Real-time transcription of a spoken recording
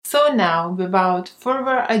So now, without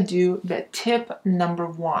further ado, the tip number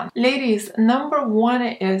one. Ladies, number one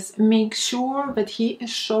is make sure that he is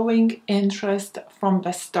showing interest from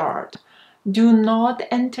the start. Do not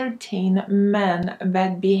entertain men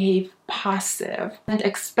that behave passive and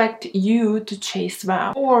expect you to chase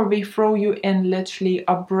them, or they throw you in literally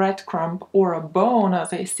a breadcrumb or a bone,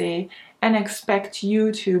 as I say, and expect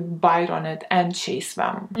you to bite on it and chase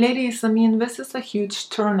them. Ladies, I mean, this is a huge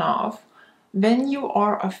turnoff. When you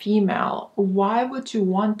are a female, why would you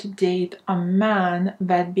want to date a man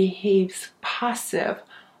that behaves passive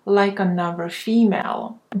like another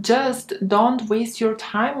female? Just don't waste your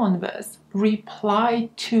time on this. Reply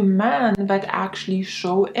to men that actually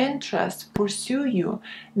show interest, pursue you,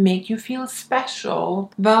 make you feel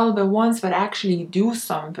special. Well, the ones that actually do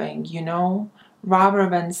something, rather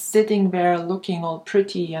than sitting there looking all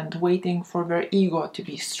pretty and waiting for their ego to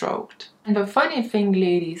be stroked. And the funny thing,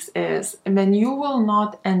 ladies, is when you will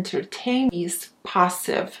not entertain these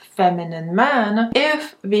passive feminine men,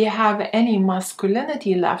 if they have any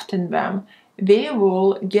masculinity left in them, they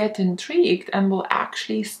will get intrigued and will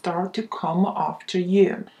actually start to come after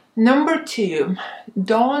you. Number two,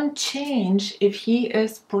 don't change if he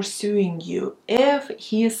is pursuing you, if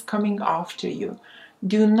he is coming after you.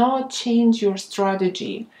 Do not change your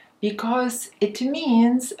strategy, because it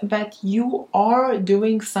means that you are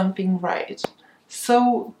doing something right.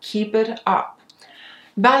 So keep it up.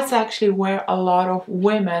 That's actually where a lot of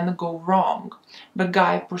women go wrong. The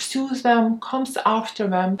guy pursues them, comes after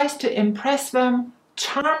them, tries to impress them,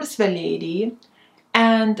 charms the lady,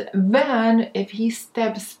 and then if he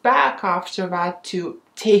steps back after that to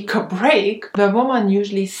take a break, the woman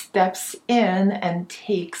usually steps in and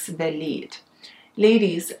takes the lead.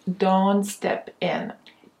 Ladies, don't step in.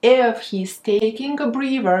 If he's taking a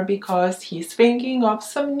breather because he's thinking of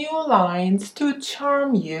some new lines to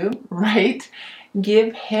charm you, right?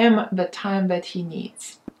 Give him the time that he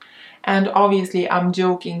needs. And obviously, I'm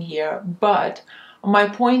joking here, but my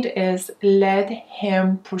point is let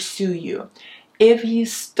him pursue you. If he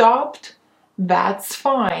stopped, that's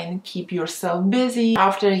fine. Keep yourself busy.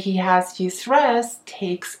 After he has his rest,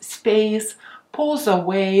 takes space, pulls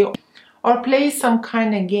away, or play some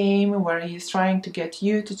kind of game where he's trying to get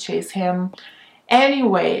you to chase him.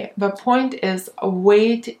 Anyway, the point is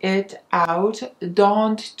wait it out.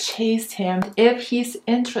 Don't chase him. If he's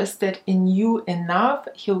interested in you enough,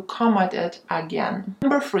 he'll come at it again.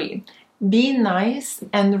 Number three, be nice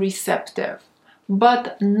and receptive,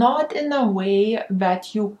 but not in a way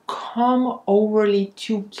that you come overly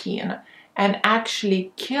too keen and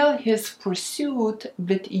actually kill his pursuit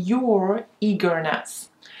with your eagerness.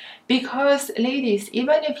 Because, ladies,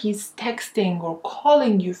 even if he's texting or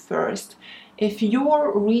calling you first, if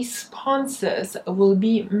your responses will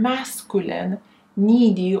be masculine,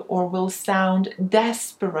 needy, or will sound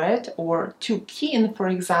desperate or too keen, for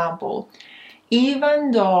example,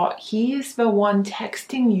 even though he is the one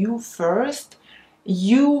texting you first,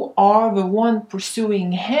 you are the one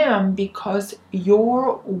pursuing him because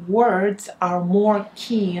your words are more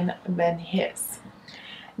keen than his.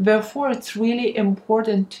 Therefore, it's really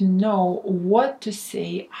important to know what to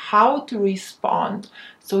say, how to respond,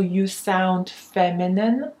 so you sound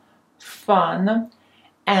feminine, fun,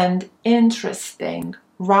 and interesting,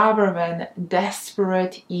 rather than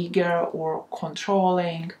desperate, eager, or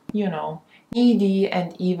controlling, needy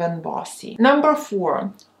and even bossy. Number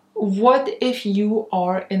four, what if you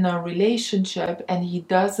are in a relationship and he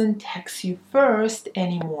doesn't text you first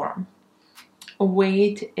anymore?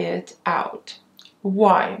 Wait it out.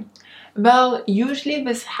 Why? Well, usually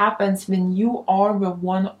this happens when you are the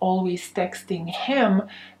one always texting him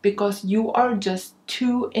because you are just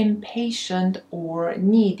too impatient or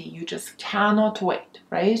needy. You just cannot wait,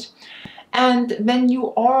 right? And when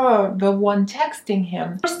you are the one texting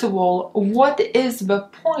him, first of all, what is the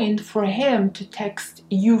point for him to text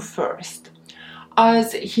you first?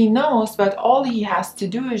 As he knows that all he has to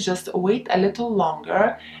do is just wait a little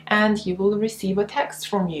longer and he will receive a text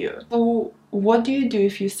from you. So what do you do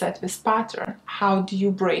if you set this pattern? How do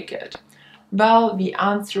you break it? Well, the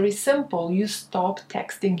answer is simple. You stop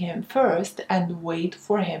texting him first and wait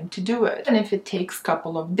for him to do it. And if it takes a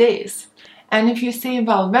couple of days. And if you say,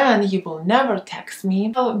 well, then he will never text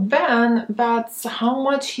me, well, then that's how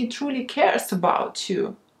much he truly cares about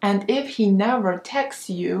you. And if he never texts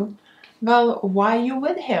you, well, why are you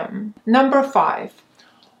with him? Number five,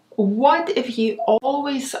 what if he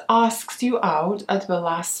always asks you out at the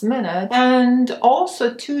last minute and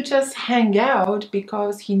also to just hang out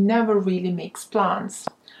because he never really makes plans?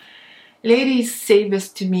 Ladies say this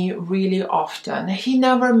to me really often. He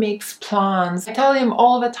never makes plans. I tell him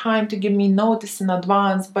all the time to give me notice in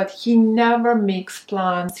advance, but he never makes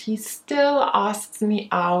plans. He still asks me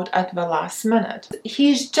out at the last minute.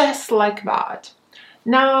 He's just like that.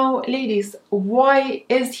 Now, ladies, why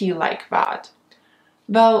is he like that?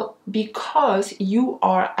 Well, because you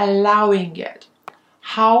are allowing it.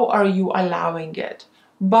 How are you allowing it?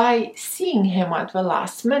 By seeing him at the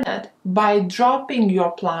last minute, by dropping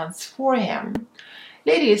your plans for him.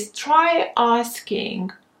 Ladies, try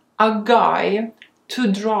asking a guy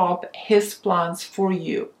to drop his plans for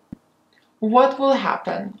you. What will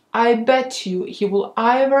happen? I bet you he will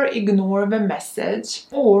either ignore the message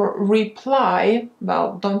or reply,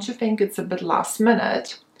 well, don't you think it's a bit last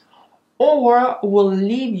minute? Or will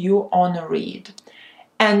leave you on a read.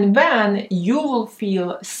 And then you will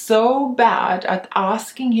feel so bad at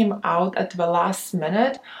asking him out at the last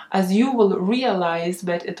minute, as you will realize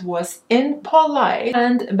that it was impolite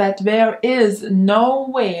and that there is no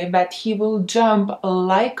way that he will jump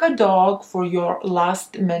like a dog for your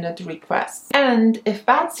last minute request. And if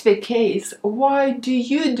that's the case, why do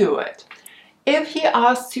you do it? If he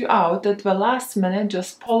asks you out at the last minute,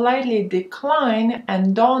 just politely decline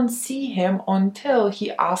and don't see him until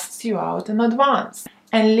he asks you out in advance.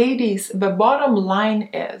 And ladies, the bottom line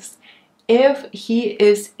is, if he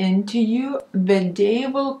is into you, the day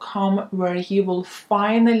will come where he will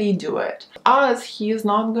finally do it. As he is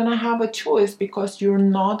not gonna have a choice, because you're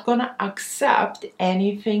not gonna accept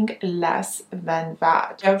anything less than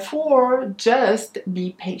that. Therefore, just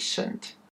be patient.